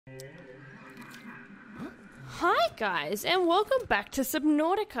Hi guys, and welcome back to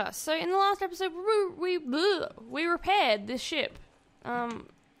Subnautica. So in the last episode, we repaired this ship. I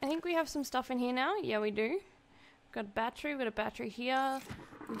think we have some stuff in here now. Yeah, we do. We've got a battery, we've got a battery here.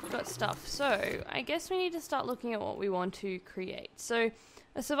 We've got stuff. So I guess we need to start looking at what we want to create. So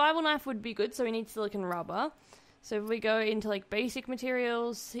a survival knife would be good, so we need silicon rubber. So if we go into like basic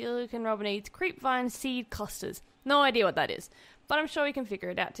materials, silicon rubber needs creep vine seed clusters. No idea what that is, but I'm sure we can figure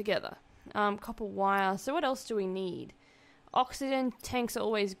it out together. Copper wire. So what else do we need? Oxygen tanks are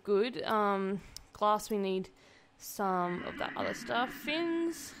always good. Glass, we need some of that other stuff.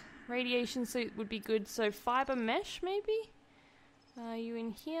 Fins, radiation suit would be good. So fiber mesh maybe? Are you in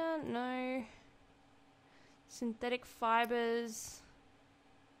here? No. Synthetic fibers.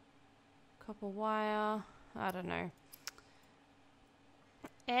 Copper wire. I don't know.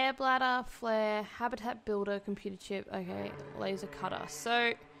 Air bladder, flare, habitat builder, computer chip. Okay, laser cutter.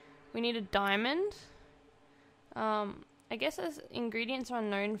 So we need a diamond. I guess as ingredients are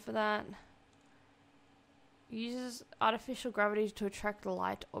unknown for that. Uses artificial gravity to attract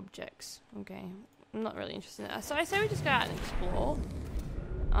light objects. Okay, I'm not really interested in that. So I say we just go out and explore.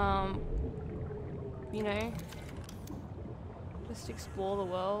 You know, just explore the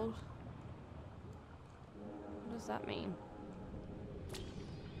world. What does that mean?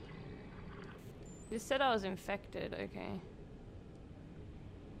 You said I was infected, okay.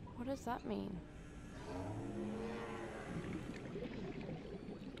 What does that mean?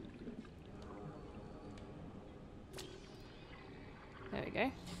 There we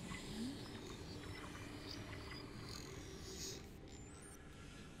go.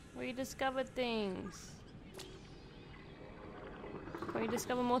 We discovered things. Can we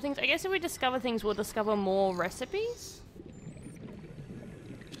discover more things? I guess if we discover things, we'll discover more recipes.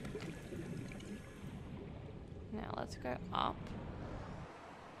 Now let's go up.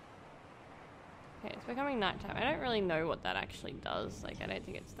 Okay, it's becoming nighttime. I don't really know what that actually does. Like, I don't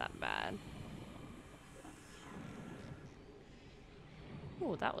think it's that bad.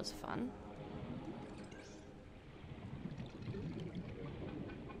 Oh, that was fun.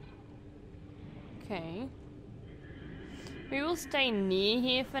 Okay. We will stay near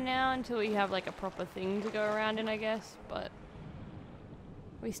here for now until we have like a proper thing to go around in, I guess, but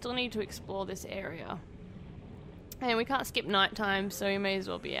we still need to explore this area. And we can't skip nighttime, so we may as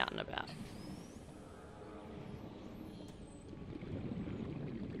well be out and about.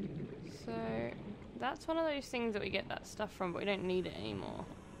 So that's one of those things that we get that stuff from, but we don't need it anymore.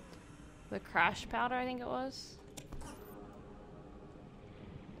 The crash powder, I think it was.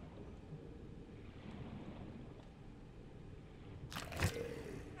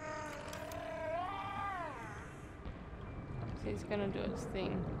 So he's gonna do its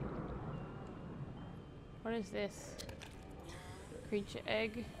thing. What is this? Creature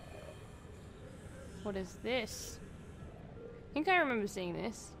egg. What is this? I think I remember seeing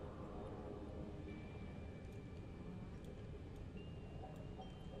this.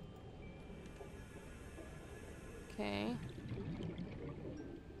 Okay.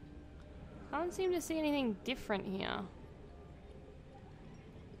 I don't seem to see anything different here.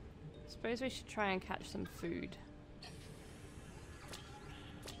 Suppose we should try and catch some food.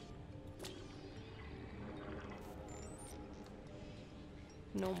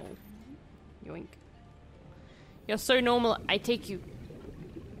 Normal. Yoink. You're so normal, I take you.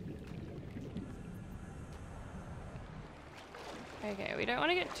 Okay, we don't want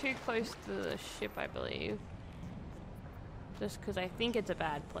to get too close to the ship, I believe. Just because I think it's a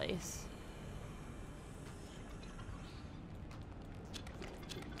bad place.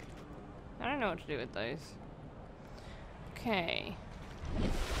 I don't know what to do with those. Okay.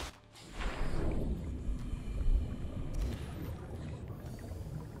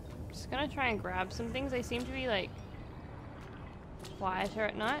 Just gonna try and grab some things. They seem to be like quieter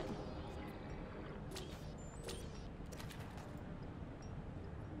at night.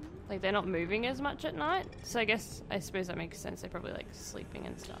 Like they're not moving as much at night. So I suppose that makes sense. They're probably like sleeping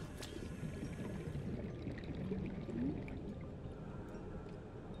and stuff.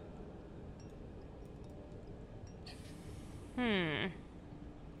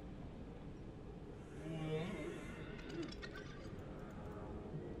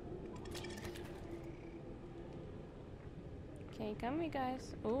 Okay, come you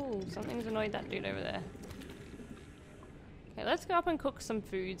guys. Oh, something's annoyed that dude over there. Okay, let's go up and cook some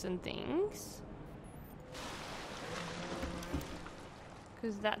foods and things.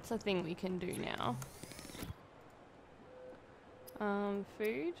 Because that's a thing we can do now.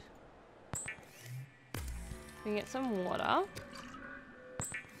 Food. We can get some water.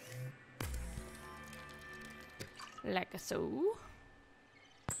 Like so.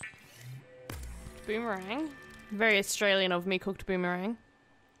 Boomerang. Very Australian of me, cooked boomerang.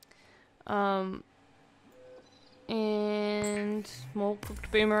 And more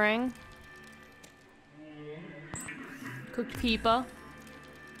cooked boomerang. Cooked peeper.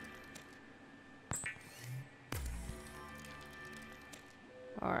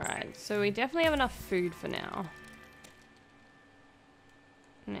 Alright, so we definitely have enough food for now.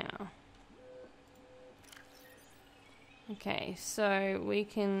 Okay, so we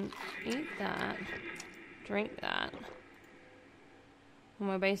can eat that, drink that. And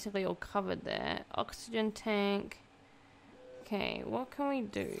we're basically all covered there. Oxygen tank. Okay, what can we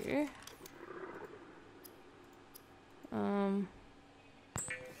do?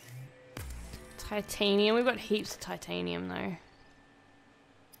 Titanium. We've got heaps of titanium though.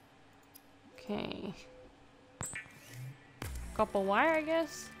 Okay. Copper wire, I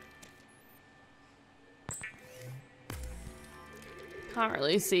guess. Can't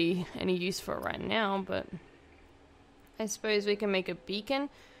really see any use for it right now, but I suppose we can make a beacon.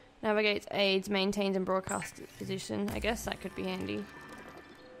 Navigates, aids, maintains, and broadcasts its position. I guess that could be handy.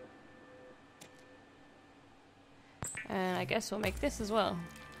 And I guess we'll make this as well.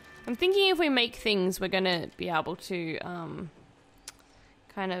 I'm thinking if we make things, we're gonna be able to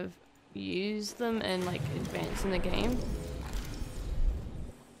kind of use them and like advance in the game.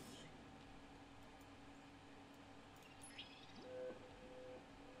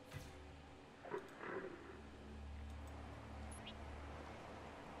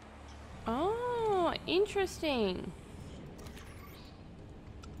 Oh, interesting.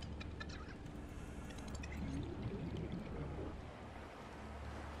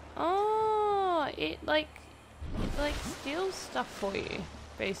 Oh, it like steals stuff for you,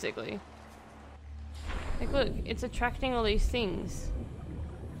 basically. Like, look, it's attracting all these things.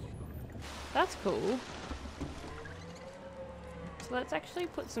 That's cool. So let's actually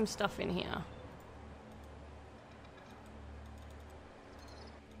put some stuff in here.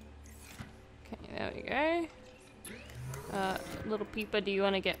 Okay, there we go. Little peeper, do you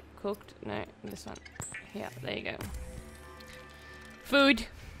want to get cooked? No, this one. Yeah, there you go. Food.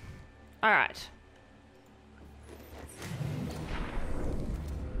 Alright.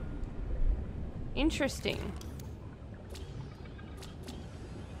 Interesting.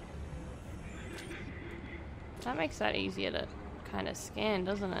 That makes that easier to kind of scan,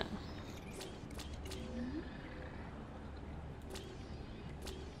 doesn't it?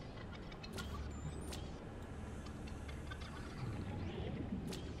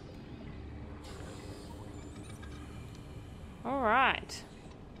 All right.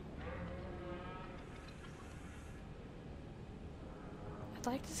 I'd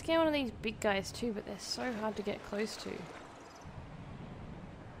like to scan one of these big guys too, but they're so hard to get close to.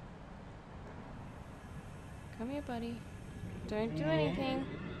 Come here, buddy. Don't do anything.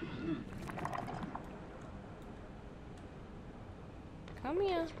 Come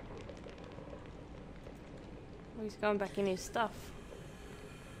here. Oh, he's going back in his stuff.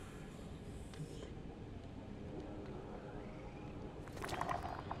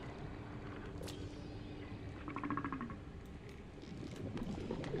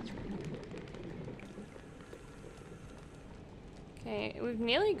 Okay, we've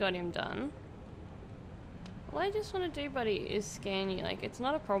nearly got him done. All I just want to do, buddy, is scan you. Like, it's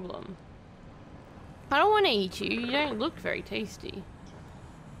not a problem. I don't want to eat you. You don't look very tasty.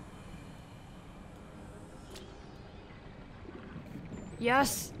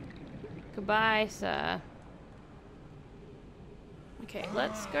 Yes! Goodbye, sir. Okay,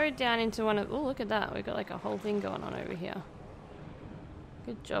 let's go down into one of... Oh, look at that. We've got like a whole thing going on over here.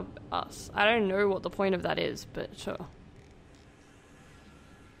 Good job, us. I don't know what the point of that is, but sure.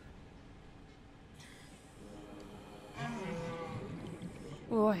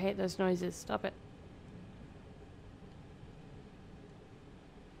 Oh, I hate those noises. Stop it.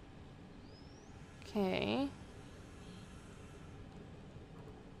 Okay.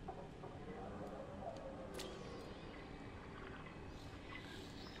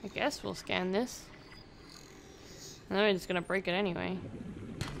 I guess we'll scan this. And then we're just gonna break it anyway.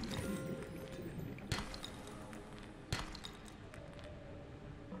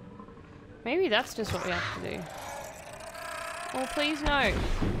 Maybe that's just what we have to do. Oh, please no.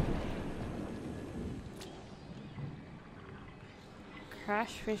 Crash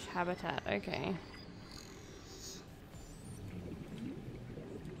fish habitat, okay.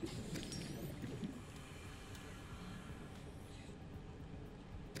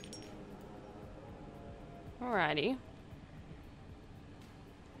 Alrighty.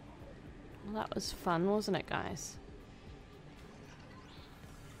 Well, that was fun, wasn't it, guys?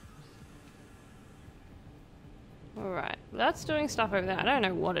 Alright, that's doing stuff over there. I don't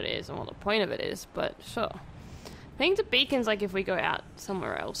know what it is and what the point of it is, but sure. think the beacon's like if we go out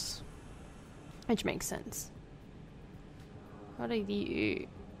somewhere else. Which makes sense. What are you?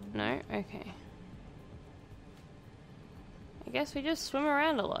 No? Okay. I guess we just swim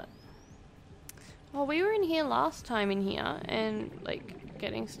around a lot. Oh, we were in here last time in here and like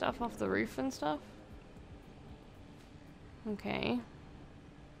getting stuff off the roof and stuff. Okay.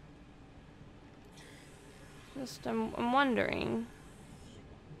 Just, I'm wondering.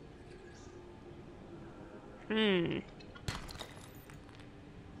 Yeah,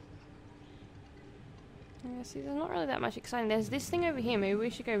 see, there's not really that much exciting. There's this thing over here. Maybe we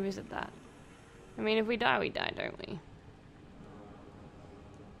should go visit that. I mean, if we die, don't we?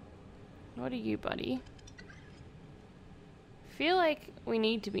 What are you, buddy? I feel like we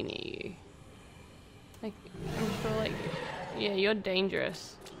need to be near you. Like, I'm sure, like... Yeah, you're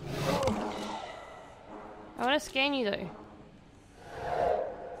dangerous. I want to scan you, though.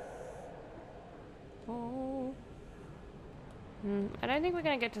 Oh. I don't think we're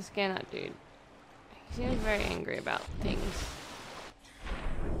going to get to scan that dude. He seems very angry about things.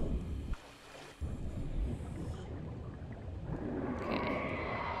 Okay.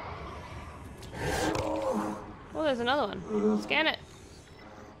 Oh, there's another one. Scan it.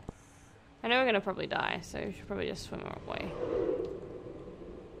 I know we're going to probably die, so we should probably just swim away.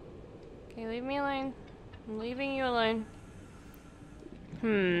 Okay, leave me alone. I'm leaving you alone.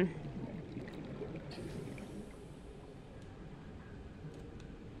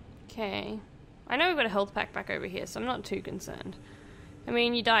 Okay. I know we've got a health pack back over here, so I'm not too concerned. I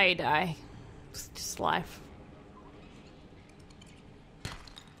mean, you die, you die. It's just life.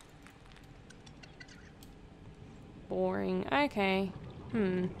 Boring. Okay.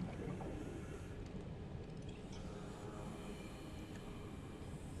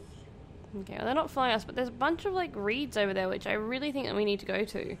 Okay, well, they're not following us, but there's a bunch of, like, reeds over there, which I really think that we need to go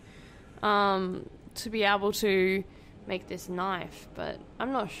to be able to make this knife, but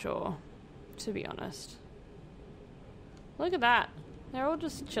I'm not sure, to be honest. Look at that. They're all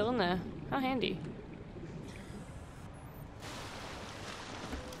just chilling there. How handy.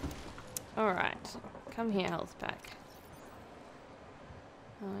 Alright. Come here, health pack.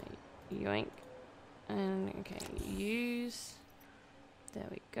 Yoink. And, okay, use... There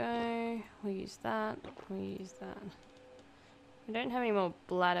we go. We'll use that. We'll use that. We don't have any more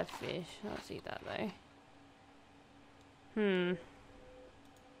bladder fish. Let's eat that though.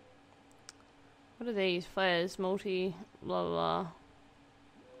 What are these? Flares, multi, blah blah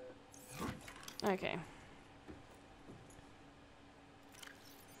blah. Okay.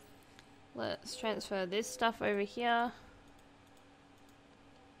 Let's transfer this stuff over here.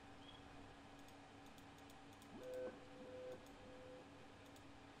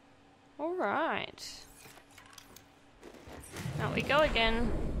 Alright. Out we go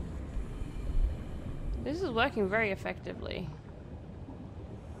again. This is working very effectively.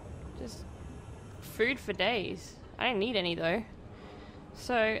 Just food for days. I don't need any though.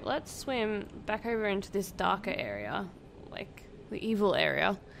 So let's swim back over into this darker area, like the evil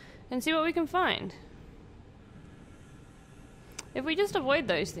area, and see what we can find. If we just avoid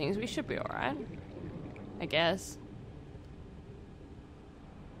those things, we should be alright. I guess.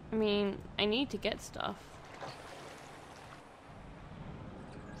 I mean, I need to get stuff.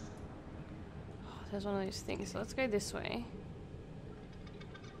 Oh, there's one of those things. So let's go this way.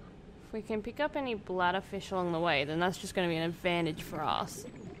 If we can pick up any bladder fish along the way, then that's just going to be an advantage for us.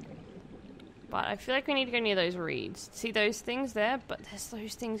 But I feel like we need to go near those reeds. See those things there? But there's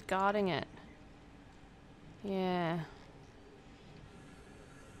those things guarding it. Yeah.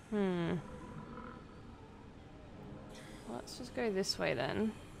 Let's just go this way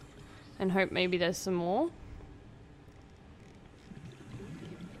then. And hope maybe there's some more.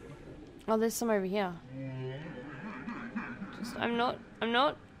 Oh, there's some over here. Just, I'm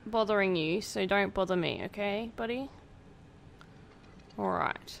not bothering you, so don't bother me, okay, buddy?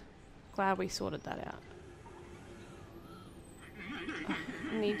 Alright. Glad we sorted that out. Oh,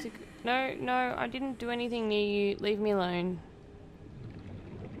 I need to... No, I didn't do anything near you. Leave me alone.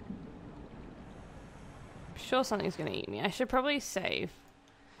 I'm sure something's gonna eat me. I should probably save.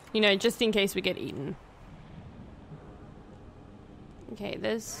 You know, just in case we get eaten. Okay,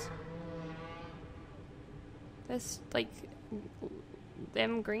 there's like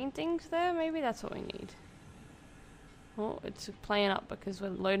them green things there. Maybe that's what we need. Oh, it's playing up because we're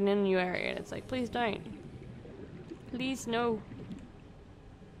loading in a new area and it's like, please don't. Please no.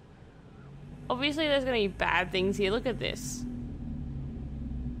 Obviously there's gonna be bad things here. Look at this.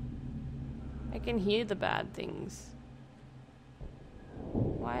 I can hear the bad things.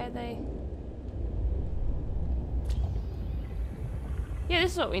 Why are they... Yeah,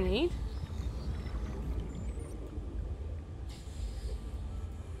 this is what we need.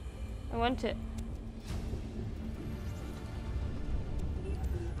 I want it.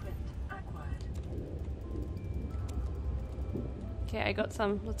 Okay, I got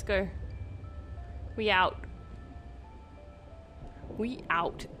some. Let's go. We out. We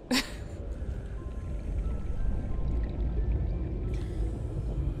out.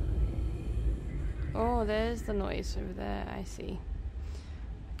 Oh, there's the noise over there. I see.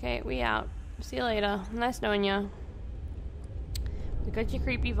 Okay, we out. See you later. Nice knowing ya. We got your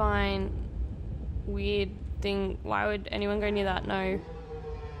creepy vine. Weird thing. Why would anyone go near that? No.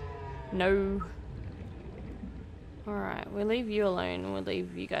 No. Alright, we'll leave you alone and we'll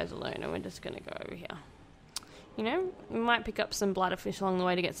leave you guys alone and we're just gonna go over here. You know, we might pick up some bladderfish along the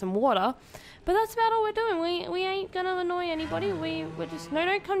way to get some water, but that's about all we're doing. We ain't gonna annoy anybody. We're just... No,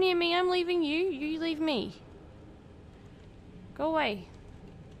 don't come near me. I'm leaving you. You leave me. Go away.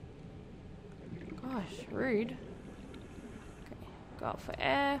 Gosh, rude. Okay, go out for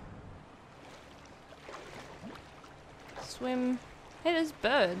air. Swim. Hey, there's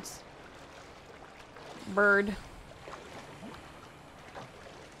birds. Bird.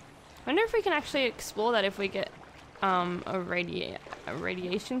 I wonder if we can actually explore that if we get a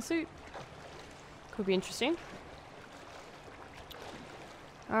radiation suit. Could be interesting.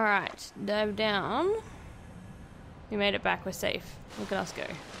 Alright, dive down. We made it back, we're safe. Look at us go.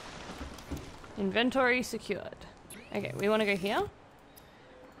 Inventory secured. Okay, we want to go here.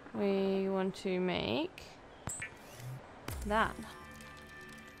 We want to make that.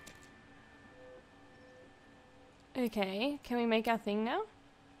 Okay, can we make our thing now?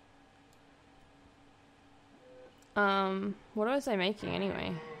 What was I making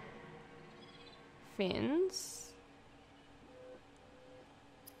anyway? Fins.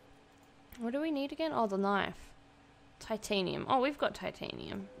 What do we need again? Oh, the knife. Titanium. Oh, we've got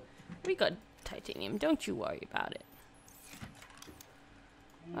titanium. We got titanium. Don't you worry about it.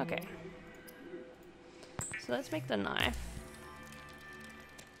 Okay. So let's make the knife.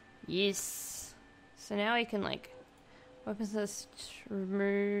 Yes. So now we can like... Weapons that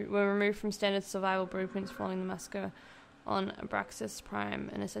were removed from standard survival blueprints following the massacre on Abraxas Prime,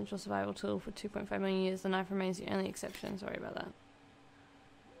 an essential survival tool for 2.5 million years. The knife remains the only exception. Sorry about that.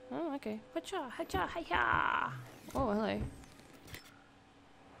 Oh, okay. Hacha, hacha, hacha. Oh, hello.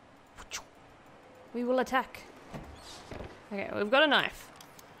 We will attack. Okay, we've got a knife.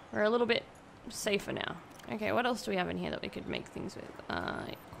 We're a little bit safer now. Okay, what else do we have in here that we could make things with?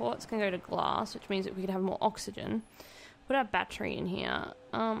 Quartz can go to glass, which means that we could have more oxygen. Put our battery in here.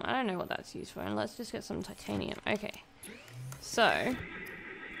 I don't know what that's used for, and let's just get some titanium. Okay. So,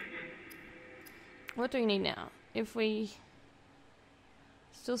 what do we need now? If we...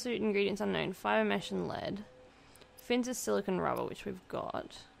 Still suit ingredients unknown. Fiber mesh and lead. Fins is silicon rubber, which we've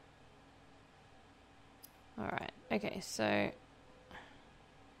got. Alright. Okay, so...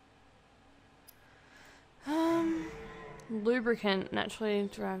 lubricant, naturally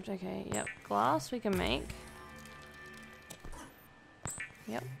derived. Okay, yep. Glass we can make.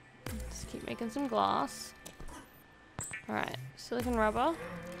 Yep. Just keep making some glass. Alright, silicon rubber.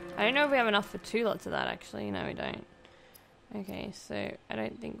 I don't know if we have enough for 2 lots of that, actually. No, we don't. Okay, so I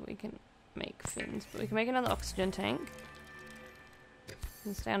don't think we can make fins, but we can make another oxygen tank.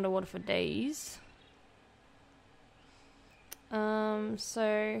 And stay underwater for days.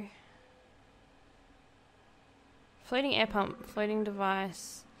 So... Floating air pump, floating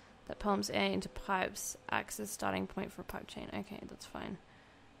device that pumps air into pipes, acts as starting point for a pipe chain. Okay, that's fine.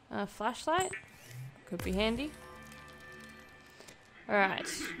 Flashlight, could be handy. Alright.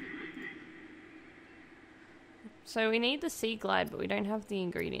 So we need the sea glide, but we don't have the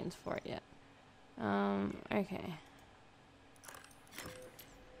ingredients for it yet. Okay.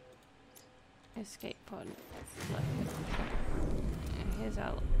 Escape pod. Here's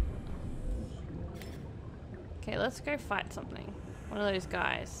our... Okay, let's go fight something. One of those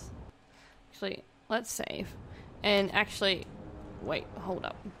guys. Actually, let's save. And actually, wait, hold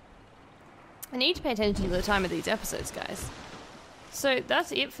up. I need to pay attention to the time of these episodes, guys. So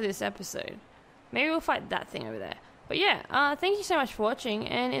that's it for this episode. Maybe we'll fight that thing over there. But yeah, thank you so much for watching.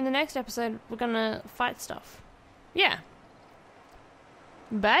 And in the next episode, we're gonna fight stuff. Yeah.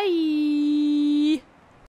 Bye!